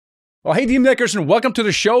Well, hey, deal makers, and welcome to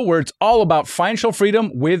the show where it's all about financial freedom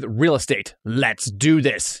with real estate. Let's do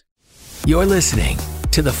this. You're listening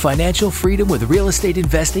to the Financial Freedom with Real Estate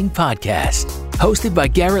Investing podcast, hosted by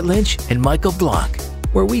Garrett Lynch and Michael Blanc,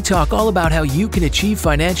 where we talk all about how you can achieve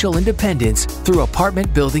financial independence through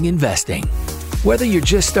apartment building investing. Whether you're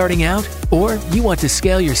just starting out or you want to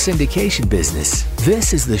scale your syndication business,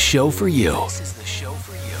 this is the show for you.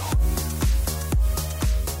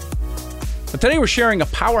 Today we're sharing a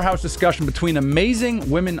powerhouse discussion between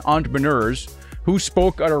amazing women entrepreneurs who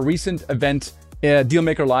spoke at a recent event,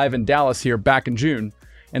 Dealmaker Live in Dallas here back in June.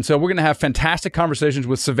 And so we're going to have fantastic conversations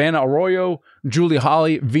with Savannah Arroyo, Julie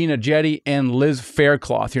Holly, Vina Jetty, and Liz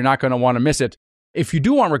Faircloth. You're not going to want to miss it. If you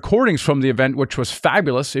do want recordings from the event, which was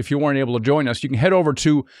fabulous, if you weren't able to join us, you can head over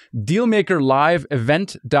to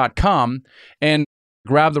dealmakerliveevent.com and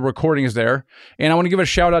grab the recordings there. And I want to give a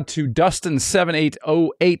shout out to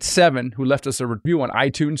Dustin78087, who left us a review on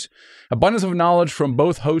iTunes. Abundance of knowledge from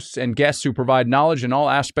both hosts and guests who provide knowledge in all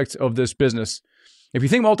aspects of this business. If you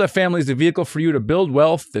think multifamily is the vehicle for you to build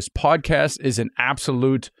wealth, this podcast is an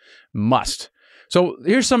absolute must. So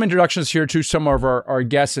here's some introductions here to some of our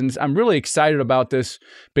guests, and I'm really excited about this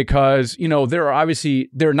because, you know, there are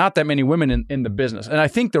not that many women in the business. And I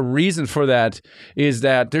think the reason for that is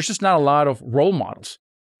that there's just not a lot of role models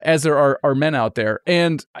as there are men out there.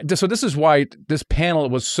 And so this is why this panel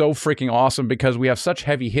was so freaking awesome, because we have such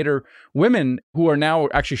heavy hitter women who are now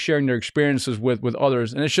actually sharing their experiences with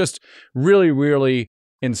others. And it's just really, really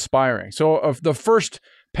inspiring. So the first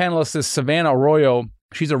panelist is Savannah Arroyo.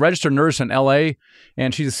 She's a registered nurse in LA,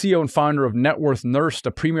 and she's the CEO and founder of Net Worth Nurse,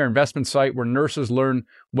 the premier investment site where nurses learn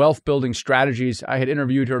wealth building strategies. I had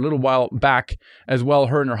interviewed her a little while back as well,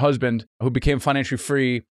 her and her husband, who became financially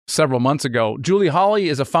free several months ago. Julie Holly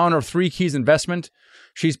is a founder of Three Keys Investment.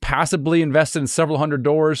 She's passively invested in several hundred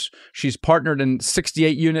doors. She's partnered in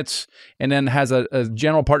 68 units and then has a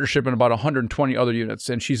general partnership in about 120 other units.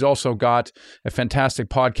 And she's also got a fantastic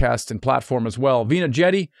podcast and platform as well. Vina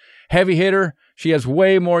Jetty, heavy hitter. She has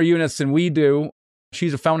way more units than we do.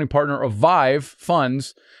 She's a founding partner of Vive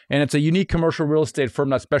Funds, and it's a unique commercial real estate firm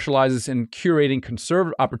that specializes in curating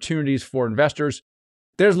conservative opportunities for investors.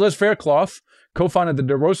 There's Liz Faircloth, co-founded the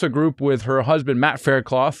DeRosa Group with her husband, Matt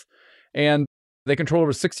Faircloth, and they control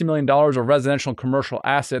over $60 million of residential and commercial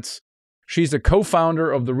assets. She's the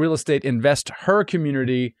co-founder of the Real Estate Invest Her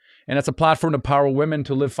community, and it's a platform to empower women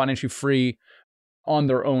to live financially free on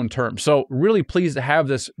their own terms. So really pleased to have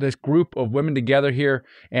this group of women together here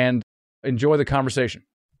and enjoy the conversation.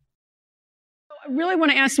 I really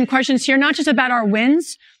want to ask some questions here, not just about our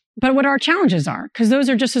wins, but what our challenges are, because those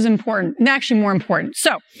are just as important, and actually more important.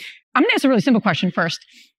 So I'm going to ask a really simple question first.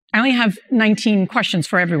 I only have 19 questions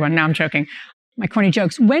for everyone. Now I'm joking. My corny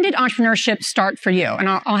jokes. When did entrepreneurship start for you? And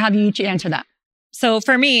I'll have you each answer that. So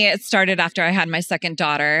for me, it started after I had my second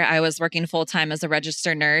daughter. I was working full-time as a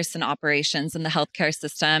registered nurse in operations in the healthcare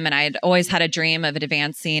system. And I had always had a dream of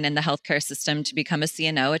advancing in the healthcare system to become a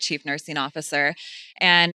CNO, a chief nursing officer.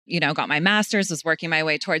 And, got my master's, was working my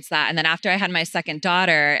way towards that. And then after I had my second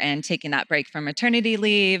daughter and taking that break from maternity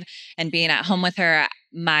leave and being at home with her,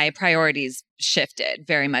 my priorities shifted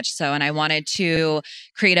very much so. And I wanted to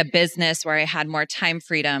create a business where I had more time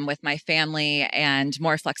freedom with my family and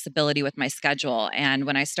more flexibility with my schedule. And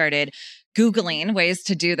when I started Googling ways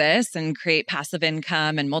to do this and create passive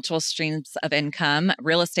income and multiple streams of income,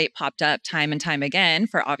 real estate popped up time and time again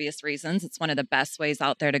for obvious reasons. It's one of the best ways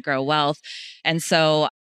out there to grow wealth. And so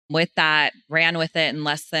with that, ran with it. And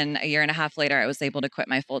less than a year and a half later, I was able to quit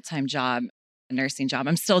my full-time job, nursing job.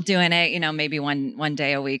 I'm still doing it, maybe one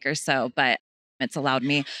day a week or so, but it's allowed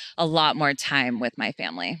me a lot more time with my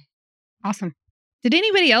family. Awesome. Did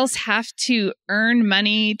anybody else have to earn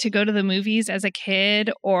money to go to the movies as a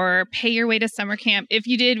kid or pay your way to summer camp? If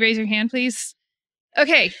you did, raise your hand, please.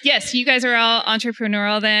 Okay. Yes, you guys are all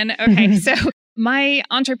entrepreneurial then. Okay. So my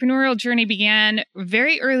entrepreneurial journey began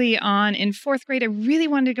very early on in fourth grade. I really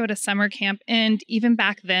wanted to go to summer camp. And even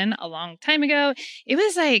back then, a long time ago, it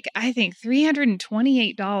was like, I think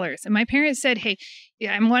 $328. And my parents said, hey,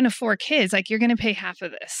 I'm one of four kids. Like, you're going to pay half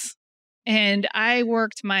of this. And I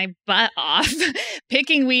worked my butt off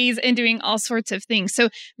picking weeds and doing all sorts of things. So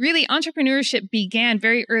really entrepreneurship began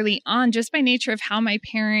very early on just by nature of how my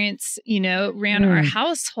parents, ran our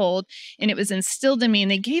household, and it was instilled in me.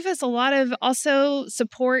 And they gave us a lot of also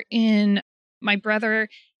support in my brother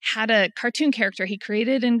had a cartoon character he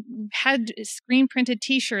created and had screen printed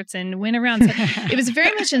t-shirts and went around. So it was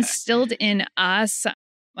very much instilled in us.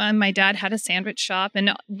 My dad had a sandwich shop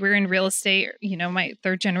and we're in real estate, my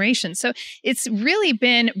third generation. So it's really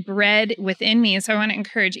been bred within me. And so I want to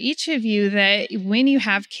encourage each of you that when you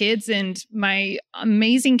have kids, and my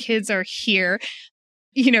amazing kids are here,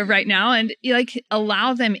 right now, and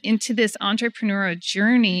allow them into this entrepreneurial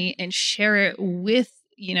journey and share it with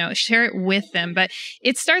them. But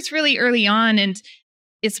it starts really early on, and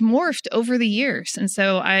it's morphed over the years. And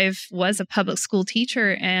so I was a public school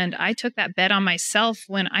teacher, and I took that bet on myself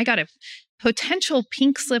when I got a potential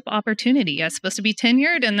pink slip opportunity. I was supposed to be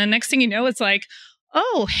tenured. And the next thing you know, it's like,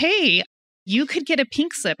 oh, hey, you could get a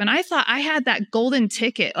pink slip. And I thought I had that golden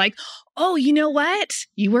ticket. Like, oh, you know what?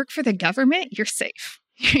 You work for the government, you're safe.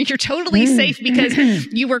 You're totally safe because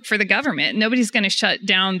you work for the government. Nobody's going to shut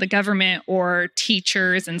down the government or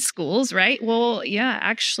teachers and schools, right? Well, yeah,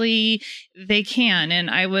 actually they can.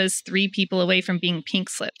 And I was 3 people away from being pink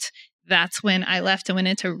slipped. That's when I left and went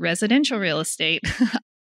into residential real estate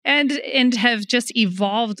and have just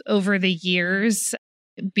evolved over the years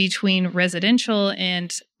between residential,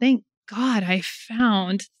 and thank God I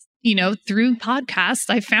found through podcasts,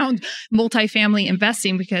 I found multifamily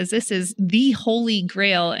investing, because this is the holy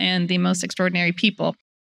grail and the most extraordinary people.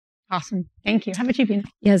 Awesome. Thank you. How about you, Bina?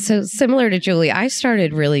 Yeah, so similar to Julie, I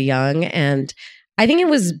started really young, and I think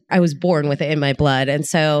I was born with it in my blood. And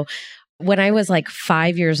so when I was like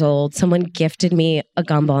 5 years old, someone gifted me a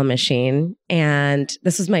gumball machine, and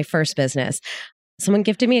this was my first business. Someone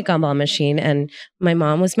gifted me a gumball machine, and my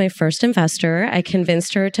mom was my first investor. I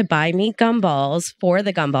convinced her to buy me gumballs for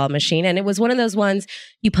the gumball machine. And it was one of those ones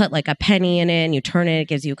you put like a penny in it and you turn it, it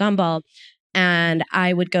gives you a gumball. And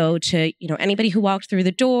I would go to, anybody who walked through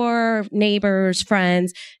the door, neighbors,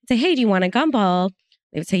 friends, say, hey, do you want a gumball?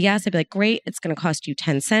 They would say yes. I'd be like, great, it's going to cost you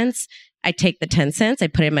 10 cents. I'd take the 10 cents,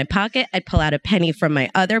 I'd put it in my pocket, I'd pull out a penny from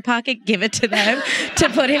my other pocket, give it to them to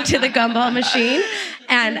put into the gumball machine.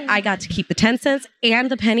 And I got to keep the 10 cents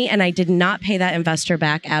and the penny, and I did not pay that investor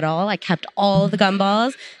back at all. I kept all of the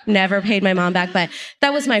gumballs, never paid my mom back. But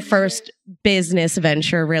that was my first business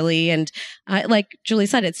venture, really. And like Julie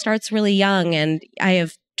said, it starts really young, and I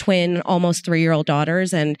have twin, almost 3-year-old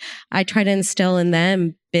daughters, and I try to instill in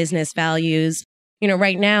them business values.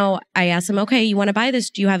 Right now I asked them, okay, you want to buy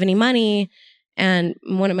this? Do you have any money? And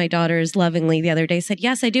one of my daughters lovingly the other day said,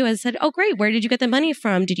 yes, I do. I said, oh, great. Where did you get the money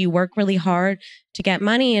from? Did you work really hard to get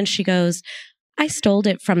money? And she goes, I stole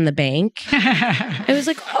it from the bank. I was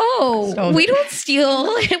like, oh, we don't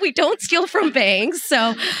steal from banks.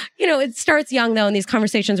 So, it starts young though. And these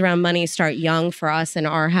conversations around money start young for us in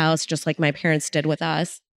our house, just like my parents did with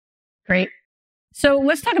us. Great. So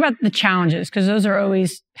let's talk about the challenges, because those are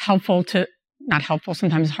always not helpful,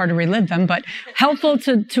 sometimes it's hard to relive them, but helpful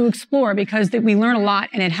to explore, because we learn a lot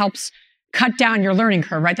and it helps cut down your learning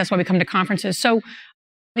curve, right? That's why we come to conferences. So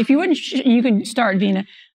if you can start, Vina.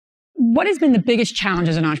 What has been the biggest challenge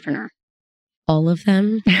as an entrepreneur? All of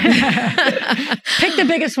them. Pick the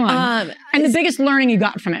biggest one and the biggest learning you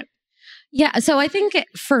got from it. Yeah. So I think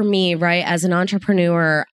for me, right, as an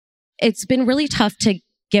entrepreneur, it's been really tough to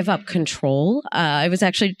give up control. I was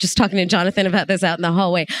actually just talking to Jonathan about this out in the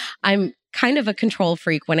hallway. I'm kind of a control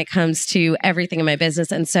freak when it comes to everything in my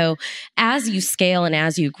business. And so as you scale and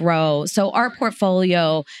as you grow, so our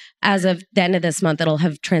portfolio, as of the end of this month, it'll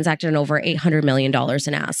have transacted in over $800 million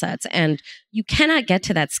in assets. And you cannot get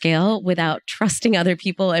to that scale without trusting other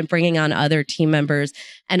people and bringing on other team members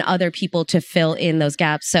and other people to fill in those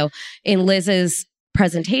gaps. So in Liz's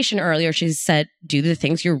presentation earlier, she said, do the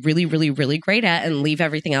things you're really, really, really great at and leave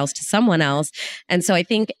everything else to someone else. And so I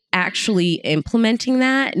think actually implementing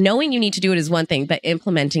that, knowing you need to do it is one thing, but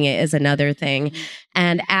implementing it is another thing.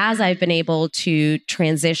 And as I've been able to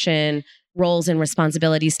transition roles and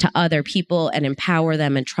responsibilities to other people and empower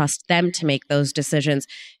them and trust them to make those decisions,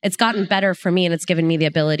 it's gotten better for me, and it's given me the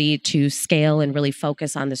ability to scale and really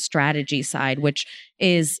focus on the strategy side, which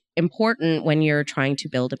is important when you're trying to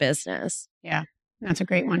build a business. Yeah. That's a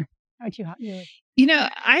great one. How about you, Julie?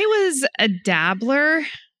 I was a dabbler.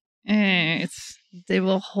 They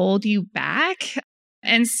will hold you back.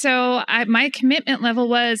 And so my commitment level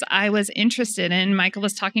was I was interested, and Michael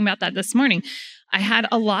was talking about that this morning. I had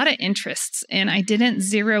a lot of interests, and I didn't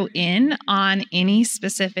zero in on any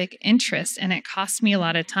specific interest, and it cost me a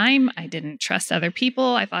lot of time. I didn't trust other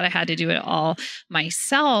people. I thought I had to do it all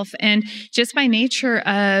myself, and just by nature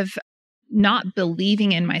of not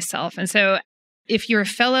believing in myself. And so if you're a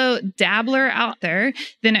fellow dabbler out there,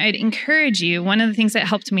 then I'd encourage you. One of the things that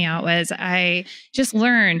helped me out was I just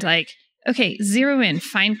learned, okay, zero in,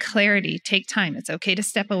 find clarity, take time. It's okay to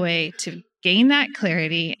step away, to gain that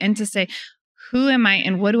clarity and to say, who am I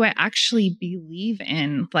and what do I actually believe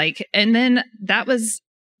in? And then that was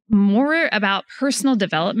more about personal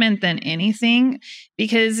development than anything,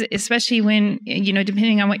 because especially when,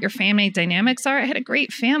 depending on what your family dynamics are, I had a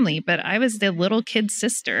great family, but I was the little kid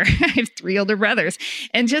sister. I have 3 older brothers.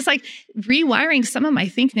 And just like rewiring some of my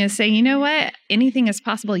thinking is saying, you know what, anything is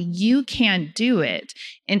possible. You can do it.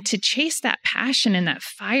 And to chase that passion and that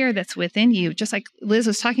fire that's within you, just like Liz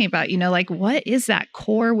was talking about, like what is that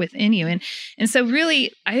core within you? And so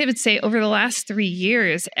really, I would say over the last 3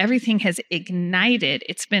 years, everything has ignited.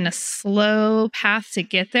 It's been a slow path to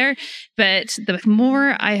get there. But the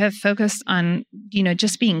more I have focused on,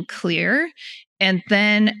 just being clear and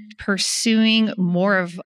then pursuing more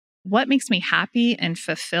of what makes me happy and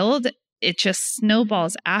fulfilled, it just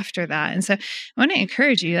snowballs after that. And so I want to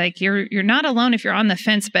encourage you, like you're not alone if you're on the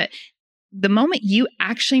fence, but the moment you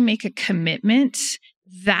actually make a commitment,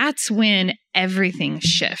 that's when everything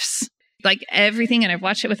shifts. Like everything, and I've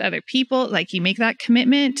watched it with other people, like you make that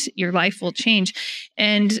commitment, your life will change.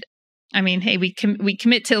 And I mean, hey, we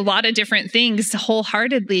commit to a lot of different things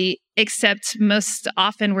wholeheartedly, except most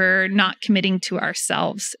often we're not committing to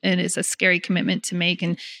ourselves. And it's a scary commitment to make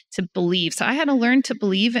and to believe. So I had to learn to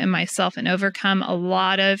believe in myself and overcome a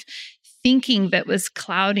lot of thinking that was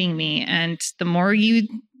clouding me. And the more you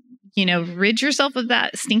rid yourself of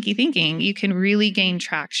that stinky thinking, you can really gain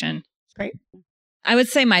traction. Great. I would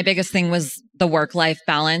say my biggest thing was the work-life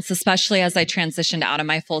balance, especially as I transitioned out of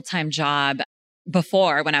my full-time job.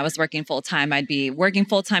 Before, when I was working full-time, I'd be working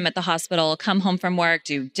full-time at the hospital, come home from work,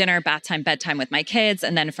 do dinner, bath time, bedtime with my kids.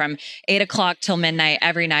 And then from 8 o'clock till midnight,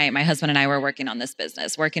 every night, my husband and I were working on this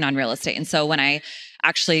business, working on real estate. And so when I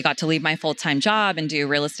actually got to leave my full-time job and do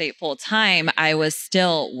real estate full-time, I was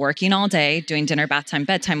still working all day, doing dinner, bath time,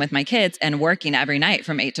 bedtime with my kids, and working every night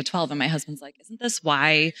from 8 to 12. And my husband's like, isn't this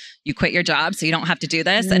why you quit your job so you don't have to do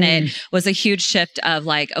this? And it was a huge shift of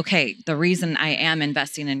like, okay, the reason I am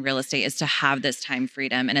investing in real estate is to have this time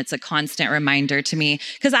freedom. And it's a constant reminder to me,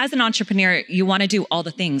 because as an entrepreneur, you want to do all the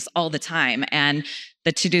things all the time. And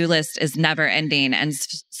the to-do list is never ending. And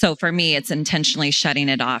so for me, it's intentionally shutting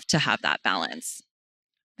it off to have that balance.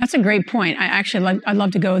 That's a great point. I'd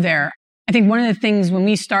love to go there. I think one of the things when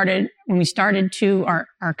we started to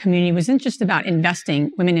our community wasn't just about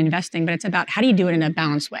women investing, but it's about how do you do it in a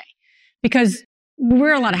balanced way? Because we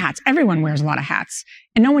wear a lot of hats. Everyone wears a lot of hats.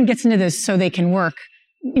 And no one gets into this so they can work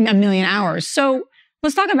a million hours. So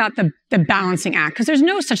let's talk about the balancing act, because there's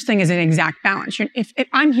no such thing as an exact balance. If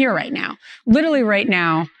I'm here right now, literally right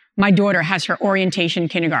now, my daughter has her orientation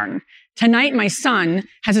kindergarten. Tonight, my son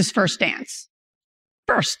has his first dance.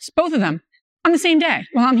 Firsts, both of them, on the same day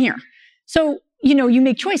while I'm here. So, you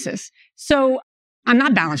make choices. So I'm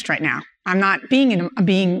not balanced right now. I'm not being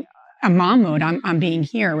a mom mode. I'm being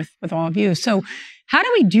here with all of you. So how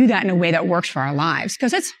do we do that in a way that works for our lives?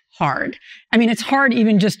 Because it's hard. I mean, it's hard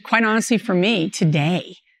even just quite honestly for me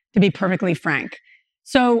today, to be perfectly frank.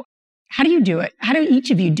 So how do you do it? How do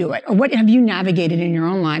each of you do it? Or what have you navigated in your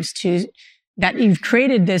own lives that you've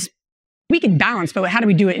created this, we can balance, but how do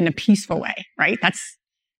we do it in a peaceful way, right?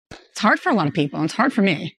 It's hard for a lot of people, and it's hard for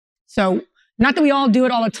me. So not that we all do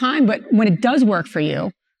it all the time, but when it does work for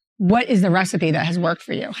you, what is the recipe that has worked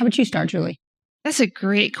for you? How about you start, Julie? That's a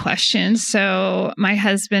great question. So my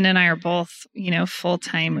husband and I are both,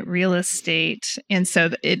 full-time real estate. And so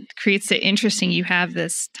it creates it interesting. You have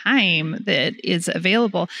this time that is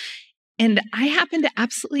available. And I happen to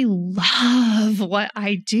absolutely love what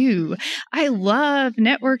I do. I love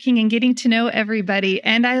networking and getting to know everybody.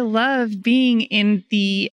 And I love being in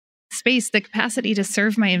the space, the capacity to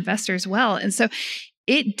serve my investors well. And so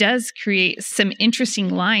it does create some interesting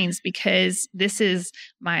lines, because this is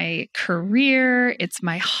my career, it's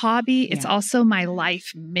my hobby, it's also my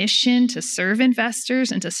life mission to serve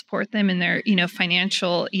investors and to support them in their,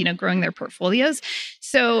 financial, growing their portfolios.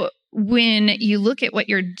 So when you look at what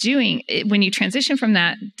you're doing, when you transition from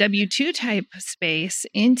that W-2 type space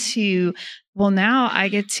into, well, now I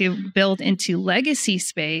get to build into legacy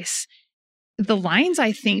space, the lines,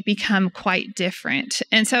 I think, become quite different.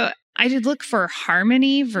 And so I did look for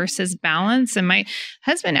harmony versus balance. And my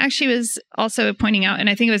husband actually was also pointing out, and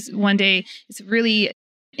I think it was one day, it's really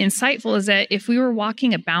insightful, is that if we were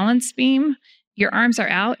walking a balance beam, your arms are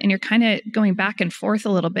out and you're kind of going back and forth a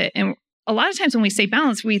little bit. And a lot of times when we say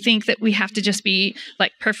balance, we think that we have to just be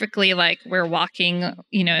like perfectly like we're walking, and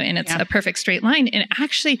it's a perfect straight line. And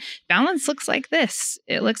actually, balance looks like this.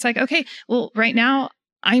 It looks like, okay, well, right now,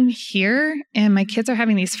 I'm here and my kids are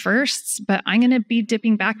having these firsts, but I'm going to be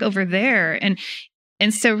dipping back over there.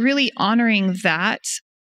 And so really honoring that.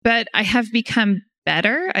 But I have become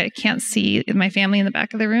better. I can't see my family in the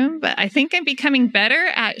back of the room, but I think I'm becoming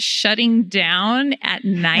better at shutting down at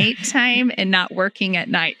nighttime and not working at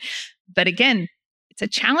night. But again, it's a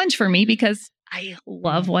challenge for me because I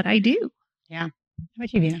love what I do. How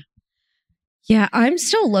about you, Vina? Yeah, I'm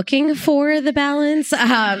still looking for the balance.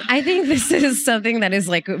 I think this is something that is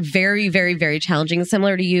like very, very, very challenging.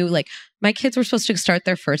 Similar to you, like my kids were supposed to start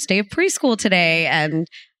their first day of preschool today, and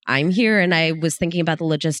I'm here, and I was thinking about the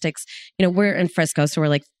logistics. You know, we're in Frisco, so we're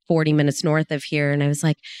like 40 minutes north of here. And I was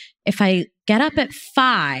like, if I get up at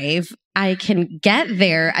 5, I can get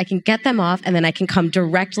there, I can get them off, and then I can come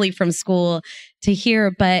directly from school to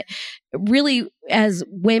here. But really, as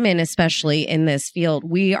women, especially in this field,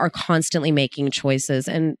 we are constantly making choices.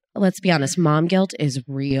 And let's be honest, mom guilt is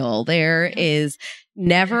real. There is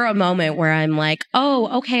never a moment where I'm like,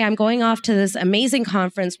 oh, okay, I'm going off to this amazing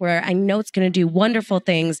conference where I know it's going to do wonderful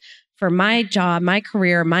things for my job, my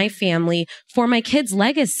career, my family, for my kids'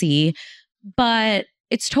 legacy. But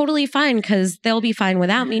it's totally fine because they'll be fine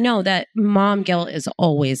without me. No, that mom guilt is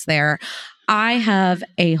always there. I have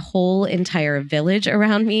a whole entire village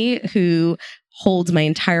around me who holds my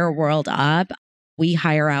entire world up. We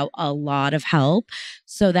hire out a lot of help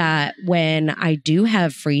so that when I do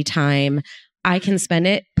have free time, I can spend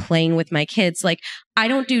it playing with my kids. Like, I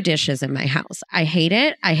don't do dishes in my house. I hate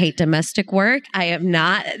it. I hate domestic work. I am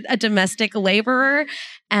not a domestic laborer.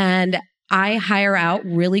 And I hire out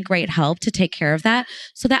really great help to take care of that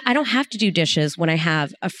so that I don't have to do dishes when I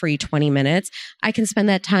have a free 20 minutes. I can spend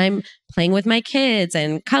that time playing with my kids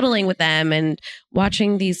and cuddling with them and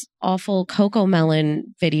watching these awful CoComelon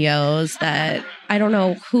videos that I don't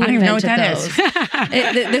know who invented know what that those.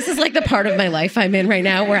 This is like the part of my life I'm in right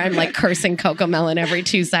now where I'm like cursing CoComelon every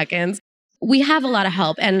 2 seconds. We have a lot of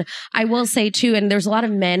help. And I will say too, and there's a lot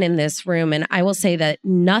of men in this room, and I will say that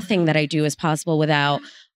nothing that I do is possible without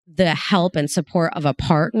the help and support of a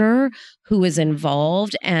partner who is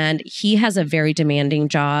involved. And he has a very demanding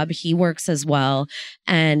job. He works as well.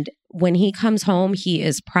 And when he comes home, he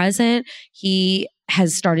is present. He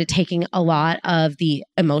has started taking a lot of the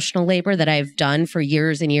emotional labor that I've done for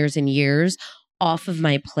years and years and years off of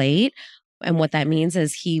my plate. And what that means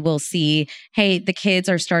is he will see, hey, the kids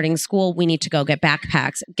are starting school. We need to go get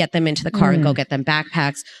backpacks, get them into the car and go get them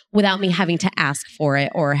backpacks without me having to ask for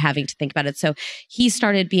it or having to think about it. So he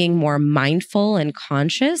started being more mindful and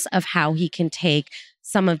conscious of how he can take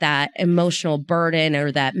some of that emotional burden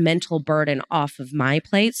or that mental burden off of my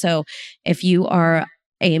plate. So if you are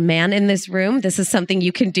a man in this room, this is something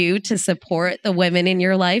you can do to support the women in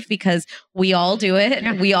your life because we all do it.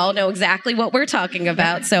 Yeah. We all know exactly what we're talking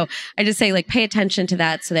about. So I just say, like, pay attention to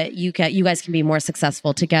that so that you guys can be more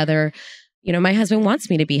successful together. You know, my husband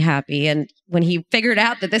wants me to be happy. And when he figured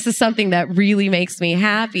out that this is something that really makes me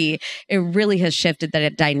happy, it really has shifted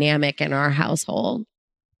the dynamic in our household.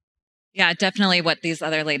 Yeah, definitely what these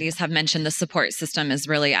other ladies have mentioned, the support system is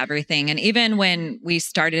really everything. And even when we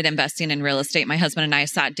started investing in real estate, my husband and I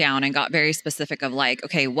sat down and got very specific of like,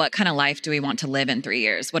 okay, what kind of life do we want to live in 3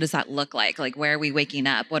 years? What does that look like? Like, where are we waking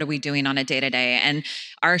up? What are we doing on a day-to-day? And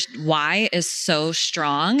our why is so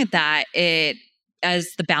strong that it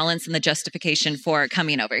as the balance and the justification for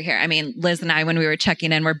coming over here. I mean, Liz and I, when we were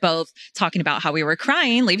checking in, we're both talking about how we were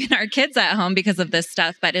crying, leaving our kids at home because of this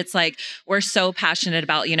stuff. But it's like, we're so passionate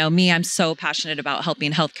about, you know, I'm so passionate about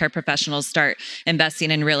helping healthcare professionals start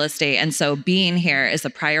investing in real estate. And so being here is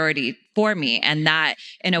a priority for me. And that,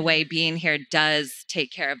 in a way, being here does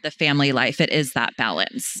take care of the family life. It is that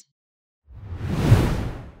balance.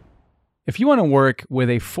 If you want to work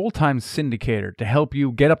with a full-time syndicator to help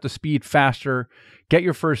you get up to speed faster, get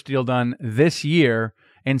your first deal done this year,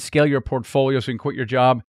 and scale your portfolio so you can quit your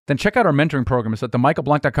job, then check out our mentoring program. It's at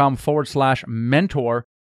themichaelblank.com/mentor.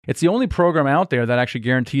 It's the only program out there that actually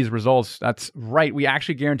guarantees results. That's right. We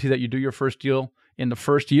actually guarantee that you do your first deal in the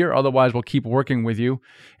first year. Otherwise, we'll keep working with you.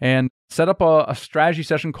 And set up a strategy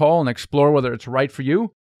session call and explore whether it's right for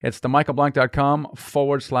you. It's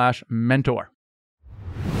themichaelblank.com/mentor.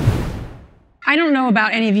 I don't know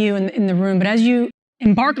about any of you in the room, but as you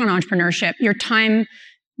embark on entrepreneurship, your time,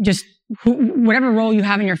 just whatever role you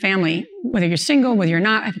have in your family, whether you're single, whether you're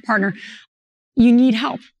not, have a partner, you need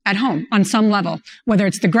help at home on some level, whether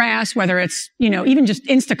it's the grass, whether it's, you know, even just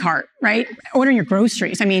Instacart, right? Ordering your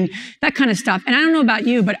groceries. I mean, that kind of stuff. And I don't know about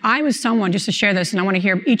you, but I was someone, just to share this, and I want to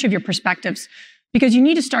hear each of your perspectives, because you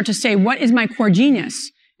need to start to say, what is my core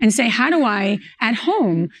genius? And say, how do I, at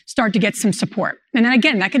home, start to get some support? And then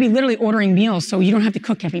again, that could be literally ordering meals so you don't have to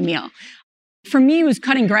cook every meal. For me, it was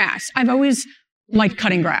cutting grass. I've always liked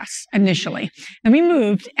cutting grass initially. And we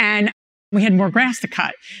moved, and we had more grass to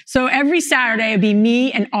cut. So every Saturday it'd be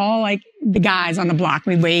me and all like the guys on the block.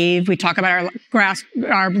 We wave, we talk about our grass,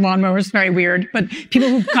 our lawnmowers, very weird. But people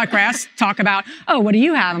who cut grass talk about, oh, what do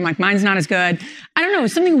you have? I'm like, mine's not as good. I don't know,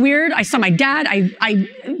 something weird. I saw my dad, I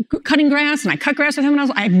cutting grass and I cut grass with him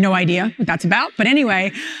I have no idea what that's about. But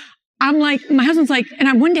anyway, I'm like, my husband's like,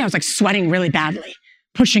 and one day I was like sweating really badly,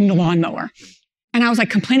 pushing the lawnmower. And I was like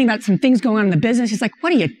complaining about some things going on in the business. He's like,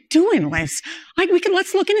 what are you doing, Liz?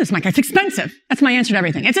 Let's look into this. I'm like, it's expensive. That's my answer to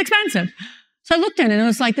everything. It's expensive. So I looked in and it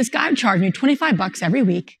was like, this guy would charge me $25 every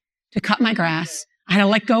week to cut my grass. I had to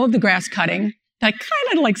let go of the grass cutting that I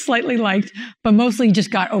kind of like slightly liked, but mostly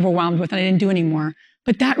just got overwhelmed with and I didn't do anymore.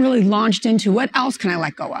 But that really launched into what else can I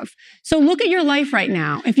let go of? So look at your life right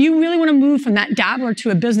now. If you really want to move from that dabbler to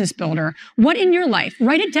a business builder, what in your life,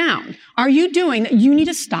 write it down, are you doing that you need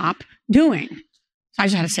to stop doing? So I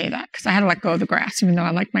just had to say that because I had to let go of the grass, even though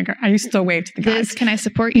I like my grass. I used to still wave to the guys. Liz, can I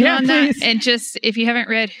support you on please. that? And just, if you haven't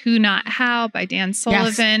read Who Not How by Dan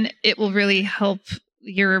Sullivan, it will really help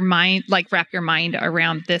your mind, like wrap your mind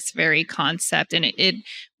around this very concept. And it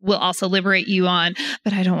will also liberate you on,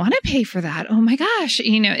 but I don't want to pay for that. Oh my gosh.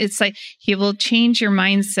 It's like he will change your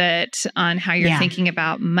mindset on how you're thinking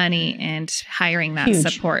about money and hiring that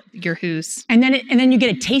support, your who's. And then you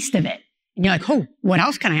get a taste of it. And you're like, oh, what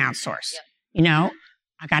else can I outsource?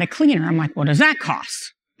 I got a cleaner. I'm like, what does that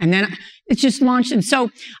cost? And then it's just launched. And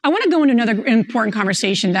so I want to go into another important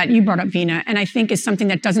conversation that you brought up, Vina, and I think is something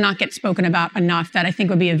that does not get spoken about enough that I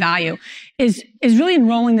think would be of value, is really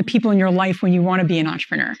enrolling the people in your life when you want to be an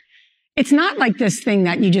entrepreneur. It's not like this thing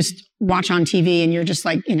that you just watch on TV and you're just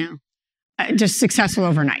like, just successful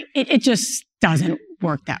overnight. It just doesn't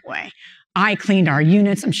work that way. I cleaned our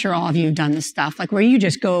units. I'm sure all of you have done this stuff, like where you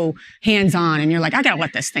just go hands-on and you're like, I got to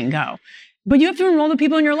let this thing go. But you have to enroll the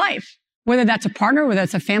people in your life. Whether that's a partner, whether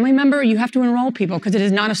it's a family member, you have to enroll people because it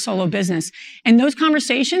is not a solo business. And those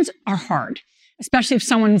conversations are hard, especially if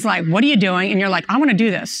someone's like, what are you doing? And you're like, I want to do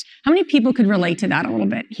this. How many people could relate to that a little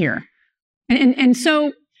bit here? And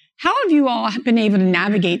so how have you all been able to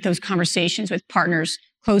navigate those conversations with partners,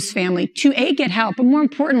 close family, to get help, but more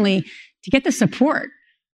importantly, to get the support?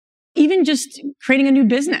 Even just creating a new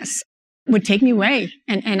business would take me away.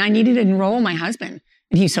 And I needed to enroll my husband.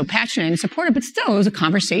 And he's so passionate and supportive, but still, it was a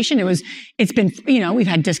conversation. It's been, we've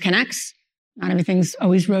had disconnects. Not everything's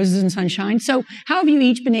always roses and sunshine. So how have you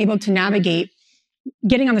each been able to navigate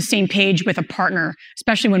getting on the same page with a partner,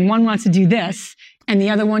 especially when one wants to do this and the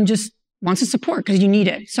other one just wants to support because you need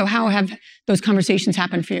it? So how have those conversations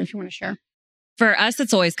happened for you, if you want to share? For us,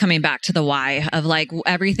 it's always coming back to the why of like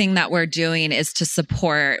everything that we're doing is to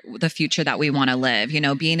support the future that we want to live.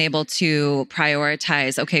 Being able to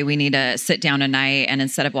prioritize, okay, we need to sit down a night and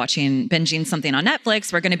instead of binging something on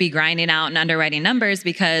Netflix, we're going to be grinding out and underwriting numbers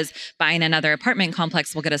because buying another apartment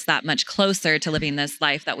complex will get us that much closer to living this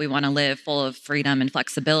life that we want to live full of freedom and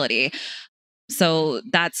flexibility. So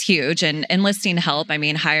that's huge. And enlisting help,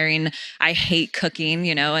 hiring, I hate cooking,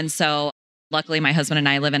 and so luckily, my husband and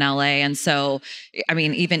I live in LA. And so,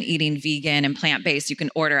 even eating vegan and plant-based, you can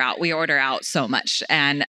order out. We order out so much.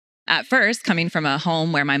 And at first, coming from a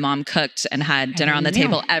home where my mom cooked and had dinner on the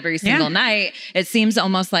table every single night, it seems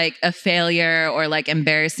almost like a failure or like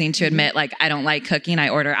embarrassing to admit, like, I don't like cooking. I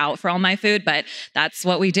order out for all my food, but that's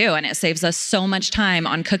what we do. And it saves us so much time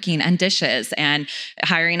on cooking and dishes and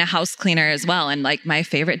hiring a house cleaner as well. And like my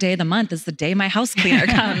favorite day of the month is the day my house cleaner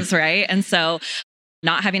comes, right? And so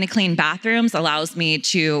not having to clean bathrooms allows me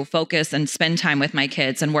to focus and spend time with my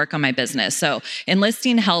kids and work on my business. So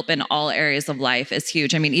enlisting help in all areas of life is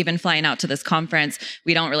huge. Even flying out to this conference,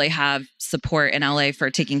 we don't really have support in LA for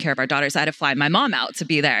taking care of our daughters. I had to fly my mom out to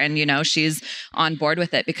be there. And, she's on board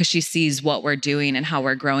with it because she sees what we're doing and how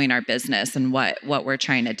we're growing our business and what we're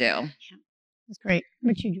trying to do. Yeah. That's great.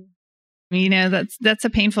 What you do? That's a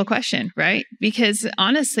painful question, right? Because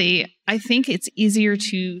honestly, I think it's easier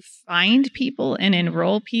to find people and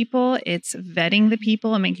enroll people. It's vetting the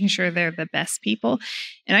people and making sure they're the best people.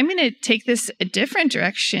 And I'm going to take this a different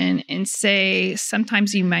direction and say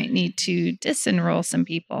sometimes you might need to disenroll some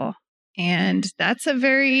people. And that's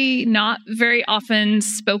a not very often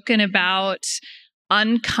spoken about,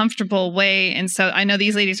 uncomfortable way. And so I know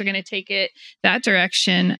these ladies are going to take it that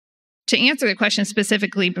direction. To answer the question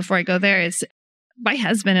specifically before I go there is my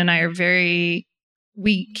husband and I are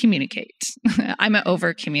we communicate. I'm an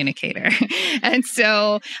over communicator. And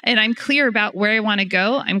I'm clear about where I want to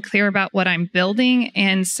go. I'm clear about what I'm building.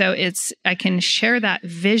 And so I can share that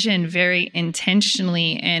vision very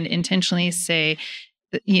intentionally and intentionally say,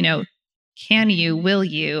 can you, will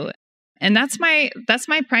you? And that's my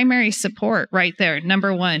primary support right there.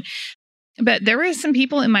 Number one. But there were some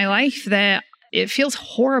people in my life that It feels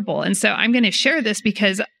horrible. And so I'm going to share this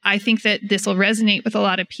because I think that this will resonate with a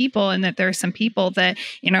lot of people, and that there are some people that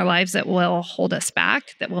in our lives that will hold us back,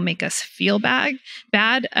 that will make us feel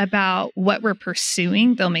bad about what we're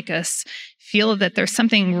pursuing. They'll make us feel that there's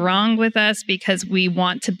something wrong with us because we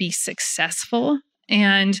want to be successful.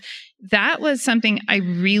 And that was something I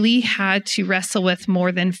really had to wrestle with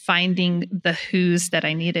more than finding the who's that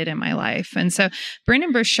I needed in my life. And so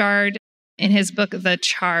Brendon Burchard, in his book, The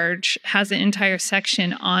Charge, has an entire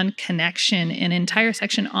section on connection, an entire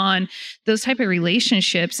section on those type of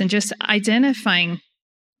relationships, and just identifying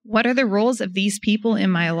what are the roles of these people in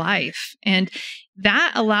my life. And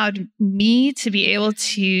that allowed me to be able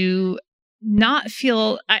to not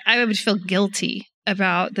feel, I would feel guilty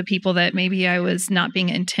about the people that maybe I was not being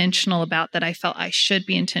intentional about, that I felt I should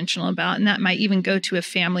be intentional about. And that might even go to a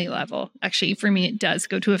family level. Actually, for me, it does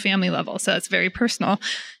go to a family level. So it's very personal.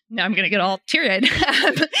 Now I'm going to get all teary-eyed.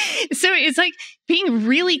 So it's like being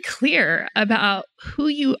really clear about who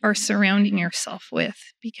you are surrounding yourself with,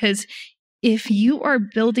 because if you are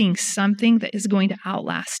building something that is going to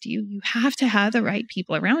outlast you, you have to have the right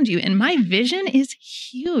people around you. And my vision is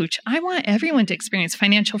huge. I want everyone to experience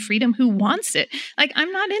financial freedom who wants it. Like,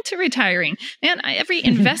 I'm not into retiring. Man, every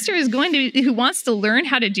investor who wants to learn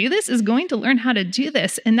how to do this is going to learn how to do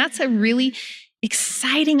this. And that's a really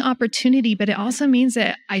exciting opportunity, but it also means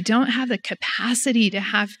that I don't have the capacity to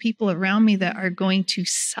have people around me that are going to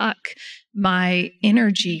suck my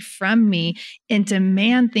energy from me and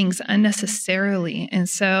demand things unnecessarily. And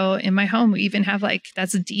so in my home, we even have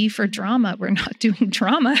that's D for drama. We're not doing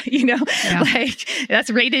drama, like that's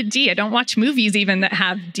rated D. I don't watch movies even that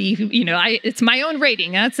have D, it's my own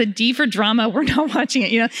rating. That's a D for drama. We're not watching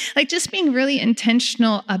it, like just being really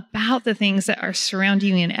intentional about the things that are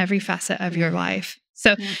surrounding you in every facet of your life.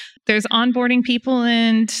 So there's onboarding people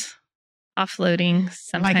and offloading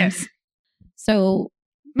sometimes. So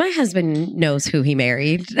my husband knows who he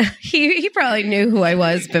married. He probably knew who I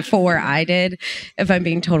was before I did, if I'm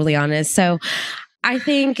being totally honest. So I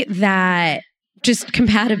think that just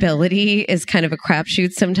compatibility is kind of a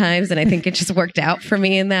crapshoot sometimes. And I think it just worked out for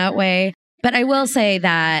me in that way. But I will say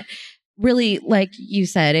that really, like you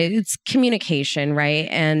said, it's communication, right?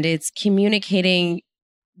 And it's communicating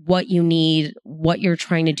what you need, what you're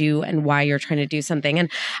trying to do, and why you're trying to do something. And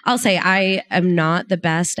I'll say I am not the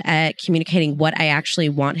best at communicating what I actually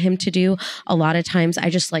want him to do. A lot of times I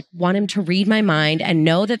just want him to read my mind and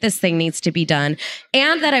know that this thing needs to be done,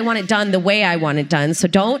 and that I want it done the way I want it done. So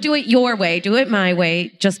don't do it your way, do it my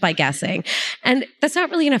way, just by guessing. And that's not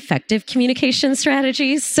really an effective communication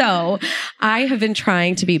strategy. So I have been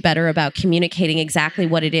trying to be better about communicating exactly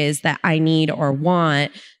what it is that I need or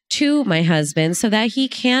want to my husband so that he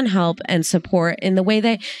can help and support in the way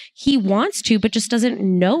that he wants to, but just doesn't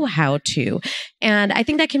know how to. And I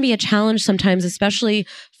think that can be a challenge sometimes, especially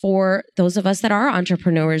for those of us that are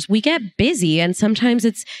entrepreneurs. We get busy, and sometimes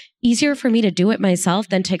it's easier for me to do it myself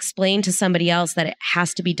than to explain to somebody else that it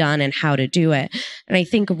has to be done and how to do it. And I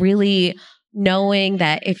think really knowing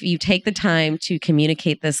that if you take the time to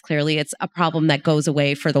communicate this clearly, it's a problem that goes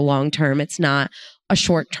away for the long term. It's not a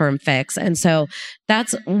short-term fix. And so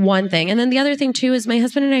that's one thing. And then the other thing too is my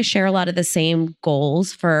husband and I share a lot of the same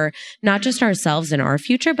goals for not just ourselves and our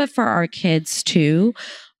future, but for our kids too.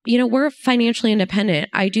 We're financially independent.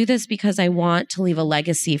 I do this because I want to leave a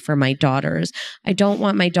legacy for my daughters. I don't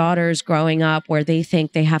want my daughters growing up where they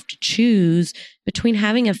think they have to choose between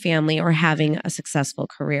having a family or having a successful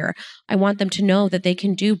career. I want them to know that they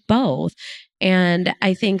can do both. And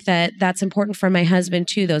I think that that's important for my husband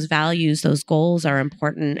too. Those values, those goals are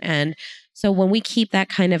important. And so when we keep that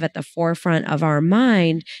kind of at the forefront of our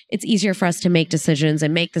mind, it's easier for us to make decisions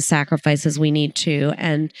and make the sacrifices we need to.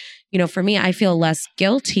 And, for me, I feel less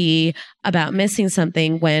guilty about missing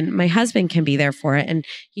something when my husband can be there for it. And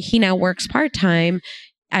he now works part-time.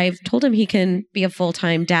 I've told him he can be a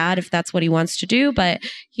full-time dad if that's what he wants to do, but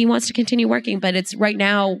he wants to continue working. But it's right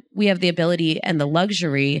now we have the ability and the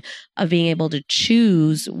luxury of being able to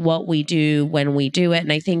choose what we do when we do it.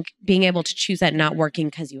 And I think being able to choose that, not working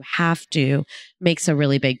because you have to, makes a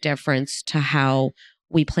really big difference to how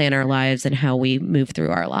we plan our lives and how we move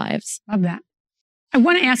through our lives. Love that. I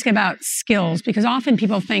want to ask about skills, because often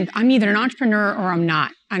people think I'm either an entrepreneur or I'm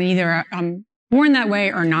not. I'm born that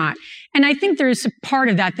way or not. And I think there's a part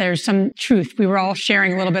of that. There's some truth. We were all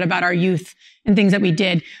sharing a little bit about our youth and things that we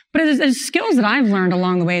did. But there's skills that I've learned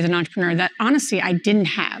along the way as an entrepreneur that honestly I didn't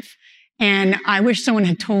have. And I wish someone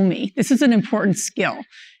had told me this is an important skill.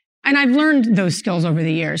 And I've learned those skills over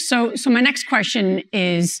the years. So my next question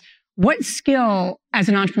is, what skill as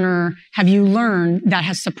an entrepreneur have you learned that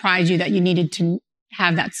has surprised you that you needed to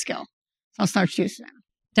have that skill? So I'll start with you, Savannah.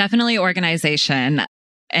 Definitely organization.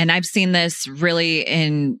 And I've seen this really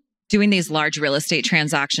in doing these large real estate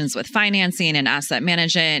transactions with financing and asset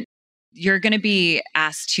management. You're going to be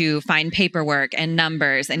asked to find paperwork and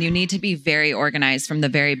numbers, and you need to be very organized from the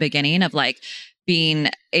very beginning of like being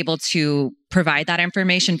able to provide that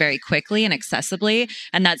information very quickly and accessibly.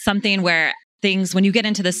 And that's something where when you get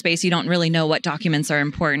into this space, you don't really know what documents are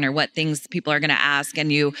important or what things people are going to ask,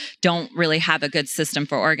 and you don't really have a good system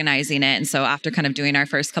for organizing it. And so after kind of doing our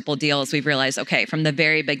first couple deals, we've realized, okay, from the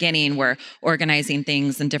very beginning, we're organizing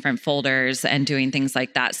things in different folders and doing things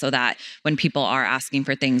like that so that when people are asking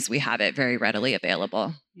for things, we have it very readily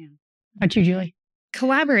available. Yeah. How about you, Julie?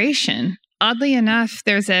 Collaboration. Oddly enough,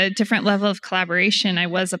 there's a different level of collaboration. I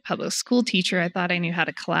was a public school teacher. I thought I knew how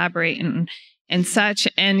to collaborate and such.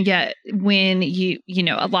 And yet when you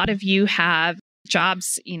know, a lot of you have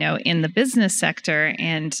jobs, you know, in the business sector.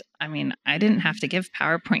 And I mean, I didn't have to give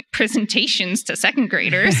PowerPoint presentations to second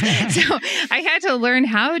graders. So I had to learn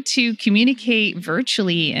how to communicate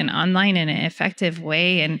virtually and online in an effective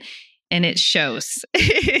way. And it shows.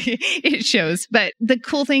 It shows. But the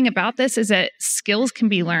cool thing about this is that skills can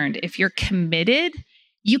be learned. If you're committed,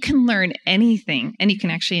 you can learn anything and you can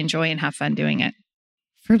actually enjoy and have fun doing it.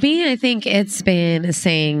 For me, I think it's been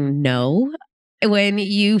saying no. When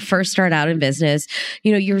you first start out in business,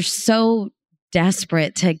 you know, you're so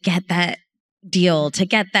desperate to get that deal, to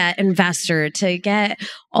get that investor, to get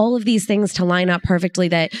all of these things to line up perfectly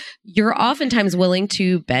that you're oftentimes willing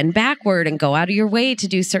to bend backward and go out of your way to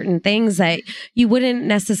do certain things that you wouldn't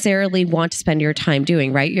necessarily want to spend your time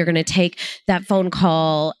doing, right? You're going to take that phone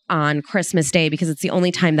call on Christmas Day because it's the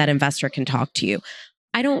only time that investor can talk to you.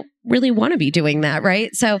 I don't really want to be doing that,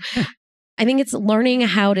 right? So I think it's learning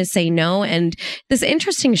how to say no. And this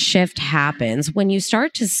interesting shift happens when you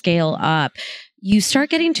start to scale up. You start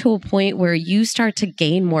getting to a point where you start to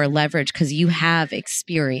gain more leverage because you have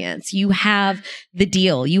experience. You have the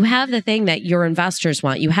deal. You have the thing that your investors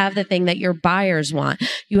want. You have the thing that your buyers want.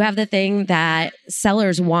 You have the thing that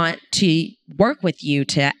sellers want to work with you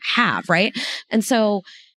to have, right? And so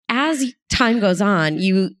as time goes on,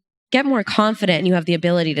 you get more confident and you have the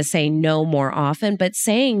ability to say no more often. But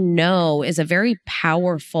saying no is a very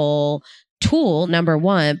powerful tool, number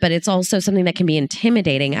one, but it's also something that can be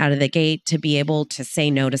intimidating out of the gate to be able to say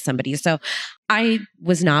no to somebody. So I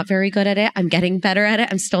was not very good at it. I'm getting better at it.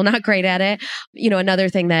 I'm still not great at it. You know, another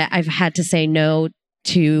thing that I've had to say no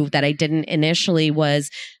to that I didn't initially was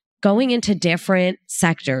going into different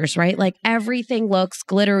sectors, right? Like everything looks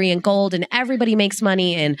glittery and gold and everybody makes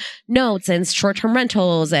money in notes and short-term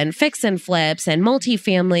rentals and fix and flips and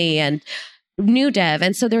multifamily and new dev.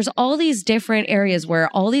 And so there's all these different areas where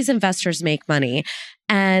all these investors make money.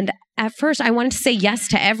 And at first I wanted to say yes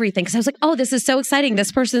to everything because I was like, oh, this is so exciting.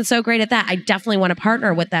 This person's so great at that. I definitely want to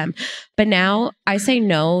partner with them. But now I say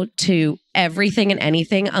no to everything and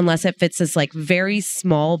anything unless it fits this like very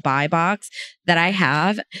small buy box that I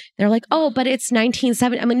have. They're like, oh, but it's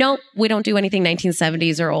 1970. I mean, no, we don't do anything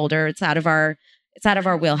 1970s or older. It's out of our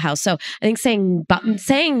wheelhouse. So I think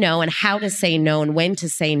saying no and how to say no and when to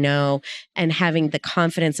say no and having the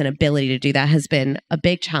confidence and ability to do that has been a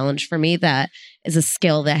big challenge for me. That is a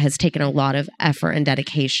skill that has taken a lot of effort and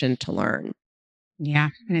dedication to learn. Yeah.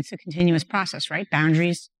 And it's a continuous process, right?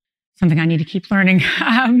 Boundaries, something I need to keep learning.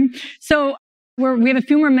 So we have a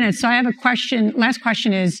few more minutes. So I have a question. Last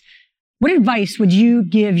question is, what advice would you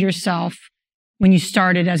give yourself when you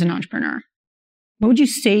started as an entrepreneur? What would you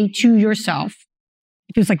say to yourself?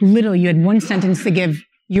 If it was like literally you had one sentence to give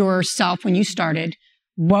yourself when you started,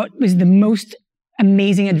 what was the most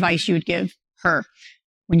amazing advice you would give her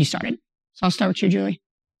when you started? So I'll start with you, Julie.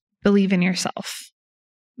 Believe in yourself.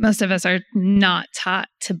 Most of us are not taught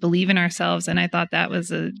to believe in ourselves. And I thought that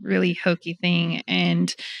was a really hokey thing.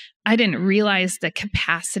 And I didn't realize the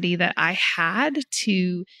capacity that I had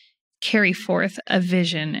to carry forth a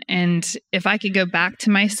vision. And if I could go back to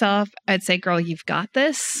myself, I'd say, girl, you've got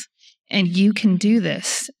this and you can do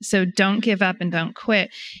this. So don't give up and don't quit.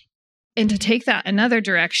 And to take that another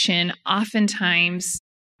direction, oftentimes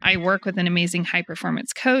I work with an amazing high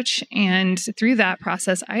performance coach. And through that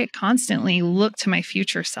process, I constantly look to my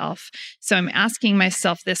future self. So I'm asking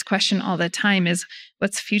myself this question all the time is,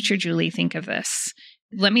 what's future Julie think of this?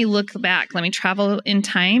 Let me look back. Let me travel in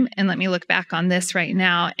time and let me look back on this right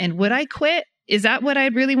now. And would I quit? Is that what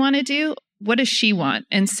I'd really want to do? What does she want?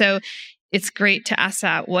 And so it's great to ask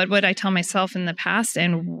that. What would I tell myself in the past?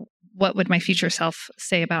 And what would my future self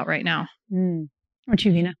say about right now? What about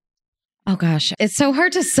you, Vina? Oh gosh, it's so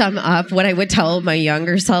hard to sum up what I would tell my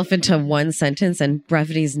younger self into one sentence, and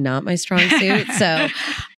brevity is not my strong suit. So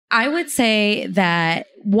I would say that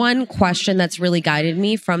one question that's really guided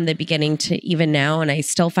me from the beginning to even now, and I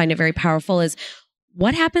still find it very powerful, is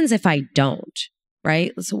what happens if I don't,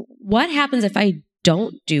 right? So what happens if I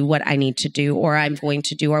don't do what I need to do, or I'm going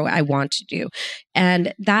to do, or I want to do?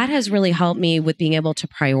 And that has really helped me with being able to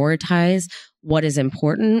prioritize what is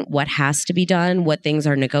important, what has to be done, what things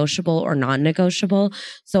are negotiable or non-negotiable.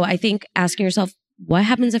 So I think asking yourself, what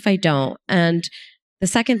happens if I don't? And the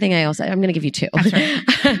second thing I'm going to give you two. That's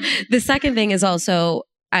right. The second thing is also,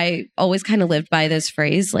 I always kind of lived by this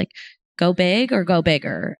phrase, like, go big or go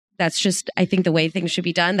bigger. That's just, I think, the way things should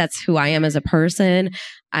be done. That's who I am as a person.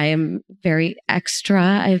 I am very extra,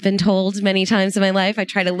 I've been told many times in my life. I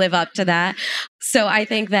try to live up to that. So I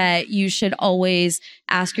think that you should always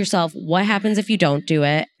ask yourself, what happens if you don't do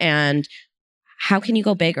it? And how can you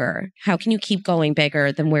go bigger? How can you keep going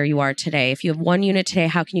bigger than where you are today? If you have 1 unit today,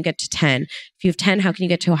 how can you get to 10? If you have 10, how can you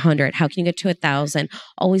get to 100? How can you get to 1,000?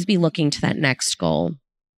 Always be looking to that next goal.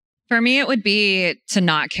 For me, it would be to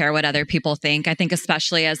not care what other people think. I think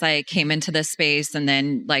especially as I came into this space and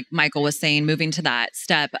then, like Michael was saying, moving to that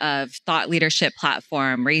step of thought leadership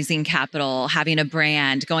platform, raising capital, having a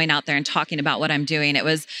brand, going out there and talking about what I'm doing. It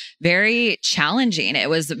was very challenging. It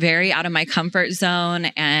was very out of my comfort zone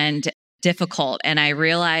and difficult. And I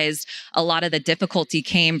realized a lot of the difficulty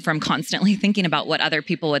came from constantly thinking about what other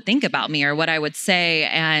people would think about me or what I would say.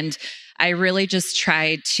 And I really just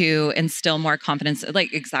tried to instill more confidence,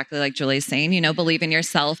 like exactly like Julie's saying, believe in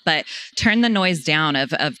yourself, but turn the noise down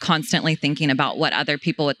of constantly thinking about what other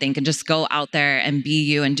people would think and just go out there and be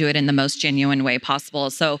you and do it in the most genuine way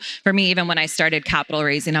possible. So for me, even when I started capital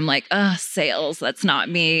raising, I'm like, sales, that's not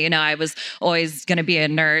me. I was always going to be a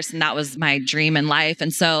nurse and that was my dream in life.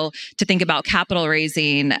 And so to think about capital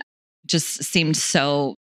raising just seemed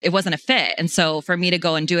it wasn't a fit. And so for me to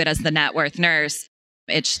go and do it as the net worth nurse,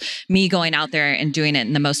 it's me going out there and doing it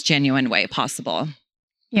in the most genuine way possible.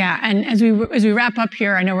 Yeah. And as we wrap up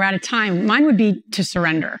here, I know we're out of time. Mine would be to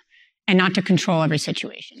surrender and not to control every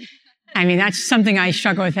situation. I mean, that's something I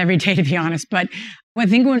struggle with every day, to be honest. But I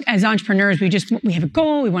think as entrepreneurs, we have a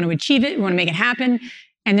goal. We want to achieve it. We want to make it happen.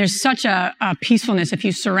 And there's such a peacefulness if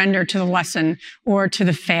you surrender to the lesson or to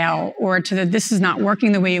the fail or to this is not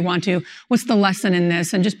working the way you want to. What's the lesson in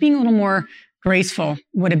this? And just being a little more graceful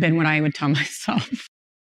would have been what I would tell myself.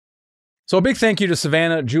 So a big thank you to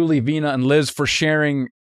Savannah, Julie, Veena, and Liz for sharing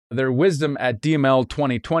their wisdom at DML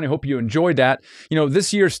 2020. Hope you enjoyed that.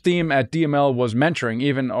 This year's theme at DML was mentoring.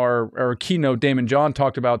 Even our keynote, Damon John,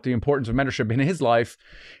 talked about the importance of mentorship in his life.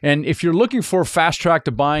 And if you're looking for a fast track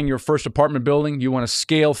to buying your first apartment building, you want to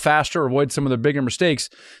scale faster, avoid some of the bigger mistakes,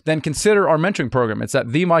 then consider our mentoring program. It's at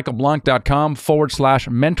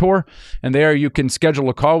themichaelblanc.com/mentor. And there you can schedule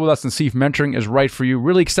a call with us and see if mentoring is right for you.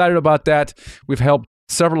 Really excited about that. We've helped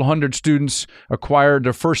several hundred students acquire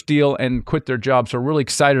their first deal and quit their job. So we're really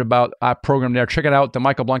excited about our program there. Check it out,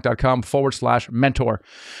 themichaelblanc.com/mentor.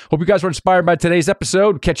 Hope you guys were inspired by today's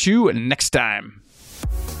episode. Catch you next time.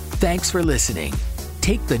 Thanks for listening.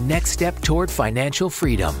 Take the next step toward financial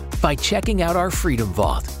freedom by checking out our Freedom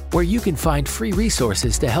Vault, where you can find free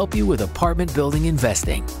resources to help you with apartment building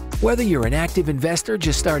investing. Whether you're an active investor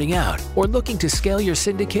just starting out, or looking to scale your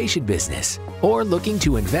syndication business, or looking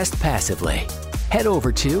to invest passively, head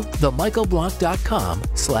over to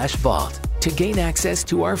themichaelblanc.com/vault to gain access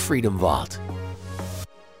to our Freedom Vault.